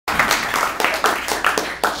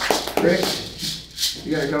Rick,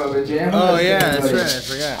 you gotta come up and jam. Oh yeah, that's right. I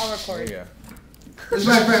forgot. I'll record. There you go. This is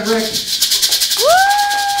my friend Rick. Woo!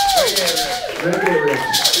 Rick.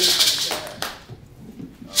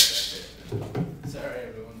 Sorry,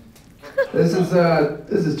 everyone.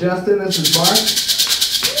 This is Justin. This is Mark.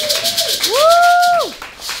 Woo!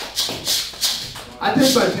 I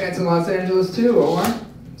pissed my pants in Los Angeles too, Omar.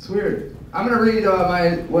 It's weird. I'm gonna read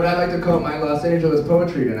what I like to call my Los Angeles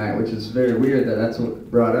poetry tonight, which is very weird that that's what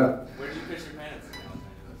brought up. Where did you piss your pants?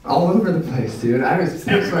 All over the place, dude. I was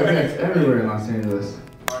pissed my pants everywhere in Los Angeles.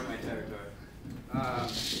 Mark my territory. Alright.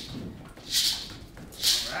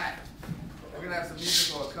 We're gonna have some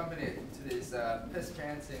musical accompaniment to this piss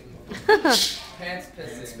pantsing. Pants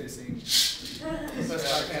pissing.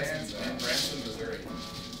 Pants in Branson, Missouri.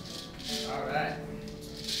 Alright.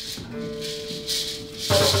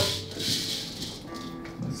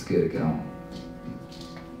 Let's get it going.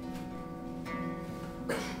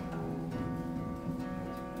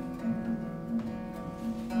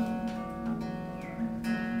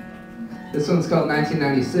 This one's called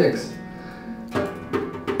 1996.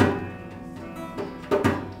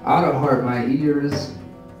 Auto heart my ears,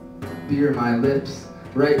 beer my lips,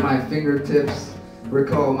 write my fingertips,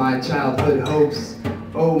 recall my childhood hopes.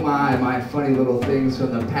 Oh my funny little things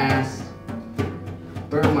from the past.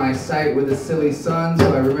 Burn my sight with a silly sun,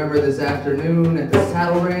 so I remember this afternoon at the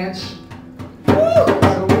saddle ranch. Woo!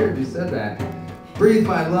 So weird you said that. Breathe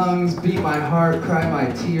my lungs, beat my heart, cry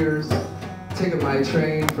my tears. Ticket my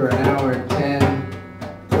train for an hour and 10.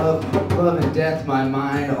 Love and death my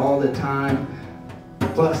mind all the time.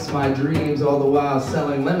 Bust my dreams all the while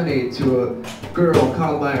selling lemonade to a girl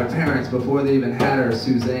called by her parents before they even had her,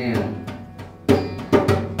 Suzanne.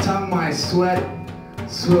 Tongue my sweat,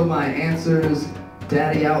 swill my answers,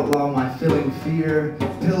 daddy outlaw my filling fear,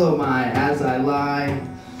 pillow my as I lie,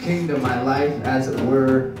 kingdom my life as it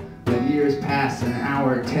were, the years pass an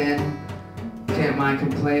hour 10, can't my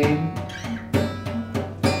complain?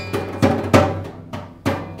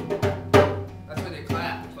 That's when they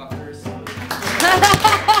clap, fuckers.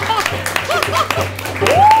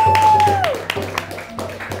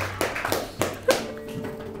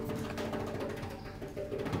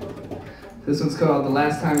 This one's called The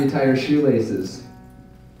Last Time You Tie Your Shoelaces.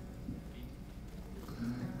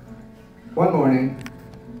 One morning,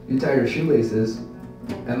 you tie your shoelaces,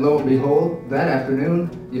 and lo and behold, that afternoon,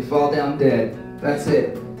 you fall down dead. That's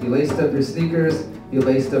it. You laced up your sneakers, you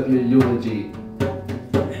laced up your eulogy.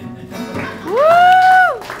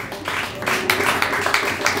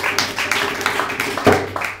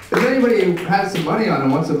 If anybody who has some money on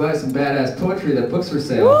and wants to buy some badass poetry, that book's for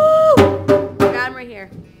sale. Woo! Got him right here.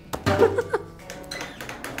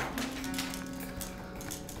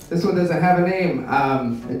 This one doesn't have a name.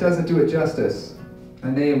 It doesn't do it justice.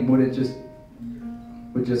 A name would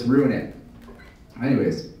just ruin it.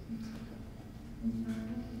 Anyways.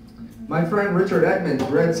 My friend Richard Edmonds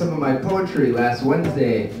read some of my poetry last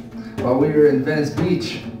Wednesday while we were in Venice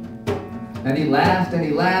Beach. And he laughed and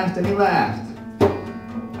he laughed and he laughed.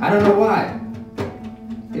 I don't know why.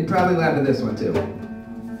 He'd probably laugh at this one too.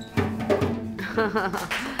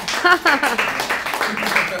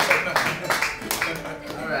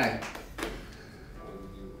 Alright.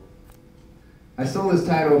 I stole this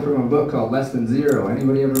title from a book called Less Than Zero.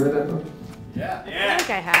 Anybody ever read that book? Yeah. I think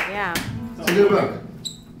I have, yeah. It's a good book.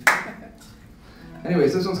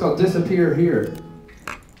 Anyways, this one's called Disappear Here.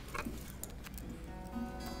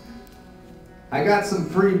 I got some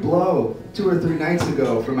free blow 2 or 3 nights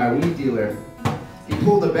ago from my weed dealer. He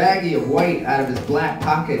pulled a baggie of white out of his black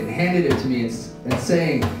pocket and handed it to me and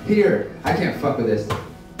saying, "Here, I can't fuck with this."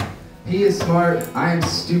 He is smart, I am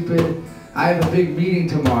stupid. I have a big meeting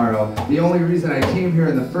tomorrow, the only reason I came here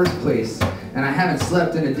in the first place, and I haven't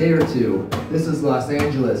slept in a day or two. This is Los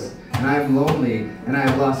Angeles, and I am lonely, and I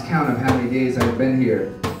have lost count of how many days I've been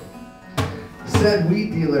here. Said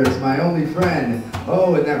weed dealer is my only friend.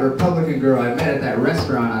 Oh, and that Republican girl I met at that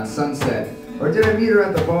restaurant on Sunset. Or did I meet her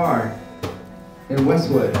at the bar in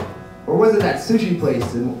Westwood? Or was it that sushi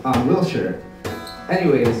place on Wilshire?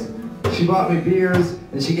 Anyways, she bought me beers,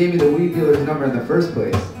 and she gave me the weed dealer's number in the first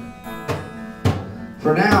place.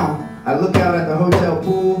 For now, I look out at the hotel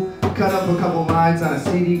pool, cut up a couple lines on a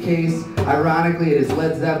CD case. Ironically, it is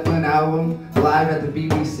Led Zeppelin album, live at the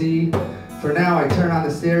BBC. For now, I turn on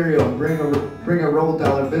the stereo and bring a rolled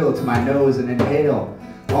dollar bill to my nose and inhale.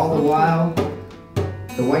 All the while,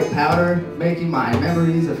 the white powder making my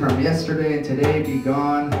memories from yesterday and today be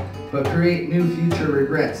gone, but create new future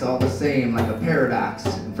regrets all the same, like a paradox.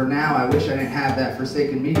 And for now, I wish I didn't have that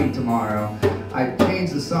forsaken meeting tomorrow. I'd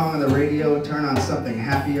change the song on the radio, turn on something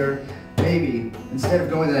happier. Maybe, instead of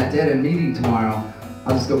going to that dead-end meeting tomorrow,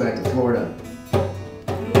 I'll just go back to Florida.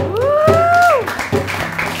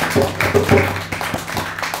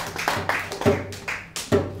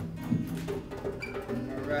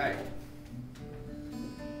 Alright.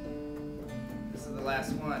 This is the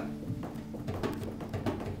last one.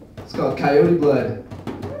 It's called Coyote Blood.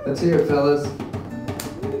 Let's hear it, fellas.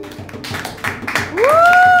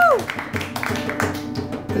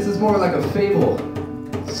 This is more like a fable.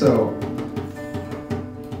 So,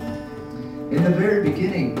 in the very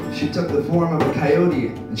beginning, she took the form of a coyote,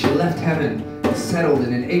 and she left heaven and settled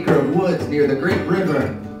in an acre of woods near the great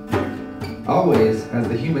river. Always, as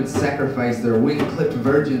the humans sacrificed their wing-clipped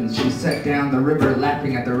virgins, she set down the river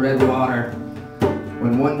lapping at the red water.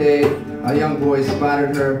 When one day, a young boy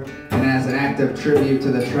spotted her, and as an act of tribute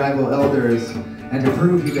to the tribal elders, and to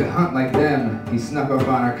prove he could hunt like them, he snuck up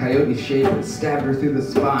on her coyote shape and stabbed her through the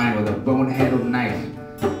spine with a bone-handled knife.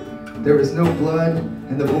 There was no blood,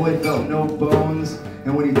 and the boy felt no bones,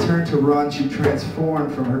 and when he turned to run, she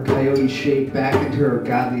transformed from her coyote shape back into her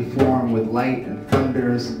godly form with light and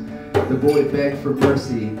thunders. The boy begged for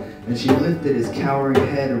mercy, and she lifted his cowering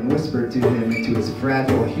head and whispered to him into his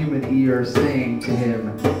fragile human ear, saying to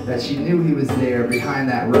him that she knew he was there behind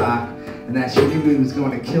that rock, and that she knew he was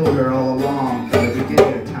going to kill her all along from the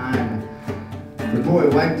beginning of time. The boy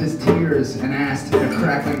wiped his tears and asked in a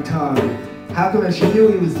crackling tongue, how come if she knew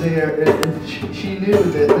he was there, if she knew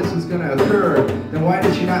that this was going to occur, then why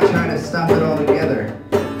did she not try to stop it altogether?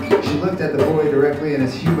 She looked at the boy directly in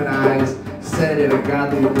his human eyes, said in a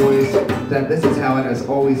godly voice that this is how it has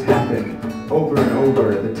always happened, over and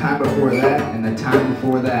over, the time before that and the time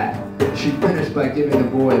before that. She finished by giving the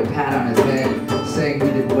boy a pat on his head, saying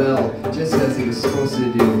he did well, just as he was supposed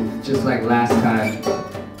to do, just like last time.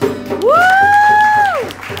 Woo!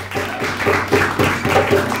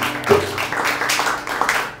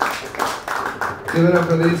 Give it up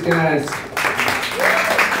for these guys.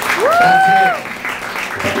 That's it.